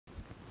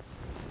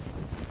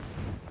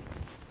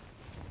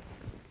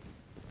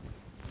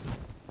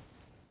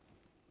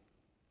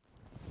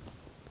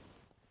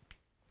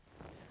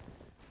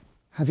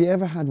Have you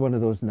ever had one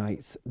of those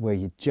nights where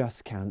you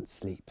just can't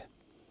sleep?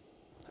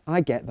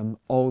 I get them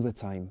all the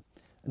time,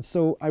 and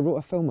so I wrote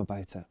a film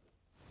about it.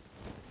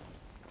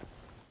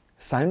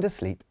 Sound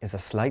Asleep is a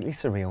slightly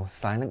surreal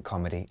silent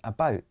comedy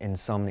about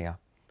insomnia.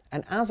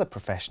 And as a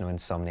professional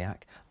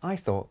insomniac, I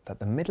thought that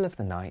the middle of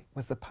the night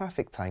was the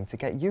perfect time to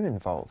get you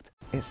involved.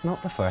 It's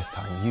not the first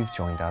time you've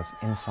joined us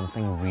in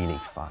something really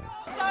fun.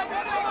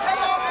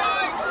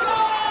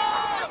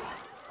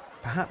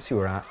 Perhaps you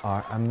were at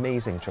our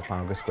amazing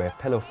Trafalgar Square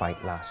pillow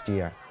fight last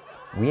year.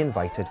 We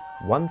invited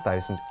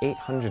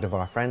 1,800 of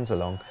our friends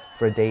along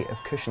for a day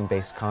of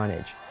cushion-based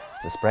carnage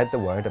to spread the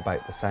word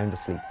about the Sound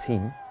Asleep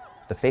team,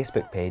 the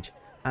Facebook page,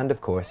 and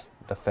of course,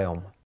 the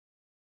film.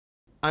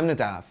 I'm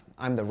Nadav.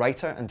 I'm the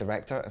writer and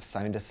director of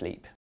Sound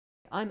Asleep.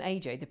 I'm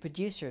AJ, the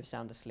producer of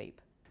Sound Asleep.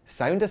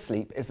 Sound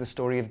Asleep is the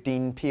story of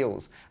Dean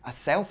Peels, a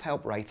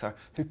self-help writer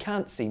who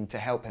can't seem to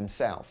help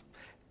himself.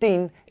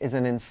 Dean is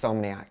an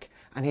insomniac,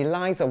 and he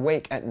lies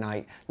awake at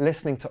night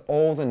listening to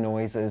all the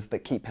noises that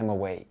keep him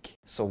awake.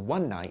 So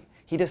one night,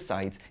 he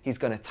decides he's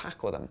going to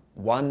tackle them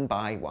one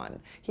by one.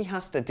 He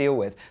has to deal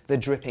with the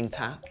dripping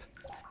tap,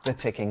 the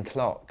ticking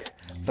clock,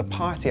 the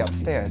party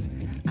upstairs,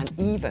 and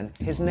even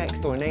his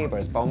next door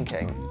neighbours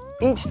bonking.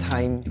 Each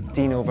time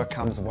Dean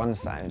overcomes one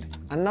sound,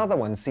 another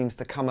one seems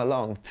to come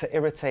along to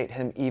irritate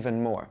him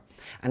even more.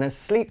 And as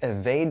sleep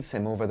evades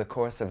him over the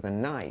course of the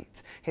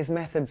night, his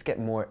methods get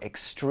more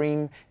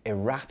extreme,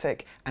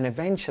 erratic, and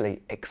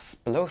eventually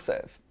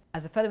explosive.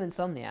 As a fellow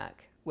insomniac,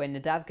 when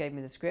Nadav gave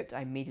me the script,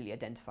 I immediately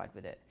identified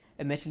with it.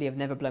 Admittedly, I've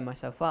never blown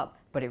myself up,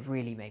 but it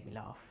really made me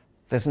laugh.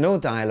 There's no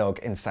dialogue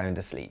in Sound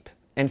Asleep.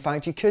 In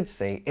fact, you could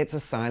say it's a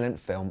silent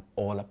film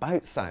all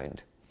about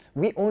sound.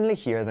 We only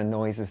hear the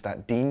noises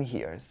that Dean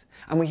hears,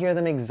 and we hear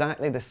them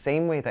exactly the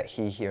same way that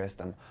he hears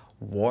them,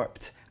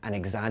 warped and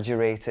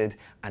exaggerated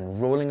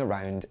and rolling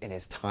around in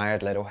his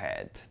tired little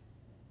head.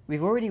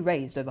 We've already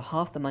raised over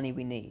half the money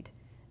we need,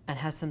 and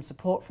have some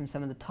support from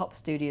some of the top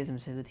studios and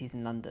facilities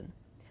in London.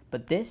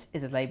 But this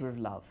is a labour of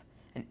love,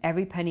 and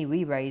every penny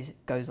we raise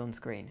goes on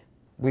screen.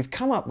 We've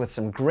come up with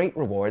some great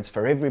rewards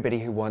for everybody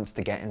who wants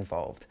to get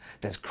involved.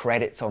 There's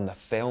credits on the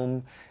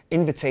film,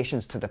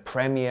 invitations to the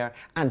premiere,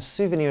 and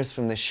souvenirs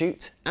from the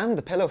shoot and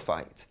the pillow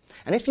fight.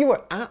 And if you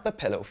were at the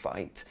pillow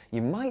fight,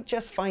 you might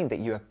just find that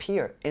you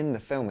appear in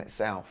the film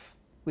itself.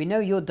 We know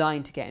you're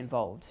dying to get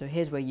involved, so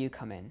here's where you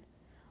come in.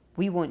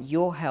 We want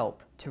your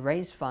help to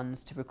raise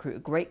funds to recruit a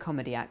great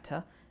comedy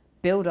actor,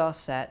 build our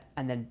set,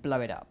 and then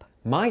blow it up.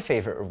 My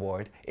favourite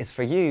reward is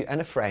for you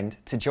and a friend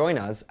to join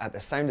us at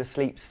the Sound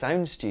Asleep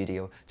sound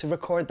studio to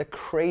record the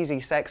crazy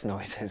sex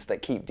noises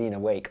that keep Dean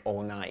awake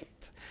all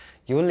night.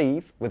 You'll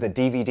leave with a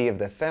DVD of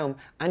the film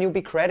and you'll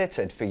be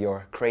credited for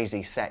your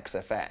crazy sex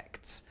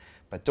effects.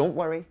 But don't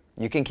worry,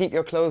 you can keep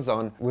your clothes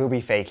on, we'll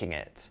be faking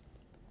it.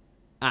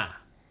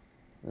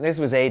 This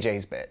was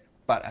AJ's bit,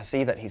 but I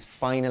see that he's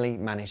finally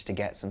managed to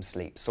get some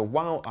sleep. So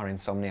while our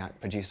insomniac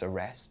producer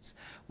rests,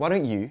 why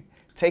don't you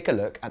take a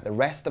look at the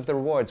rest of the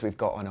rewards we've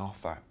got on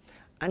offer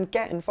and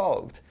get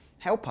involved.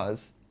 Help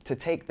us to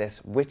take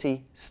this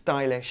witty,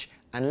 stylish,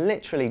 and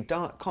literally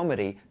dark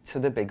comedy to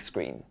the big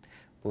screen.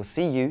 We'll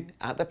see you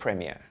at the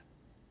premiere.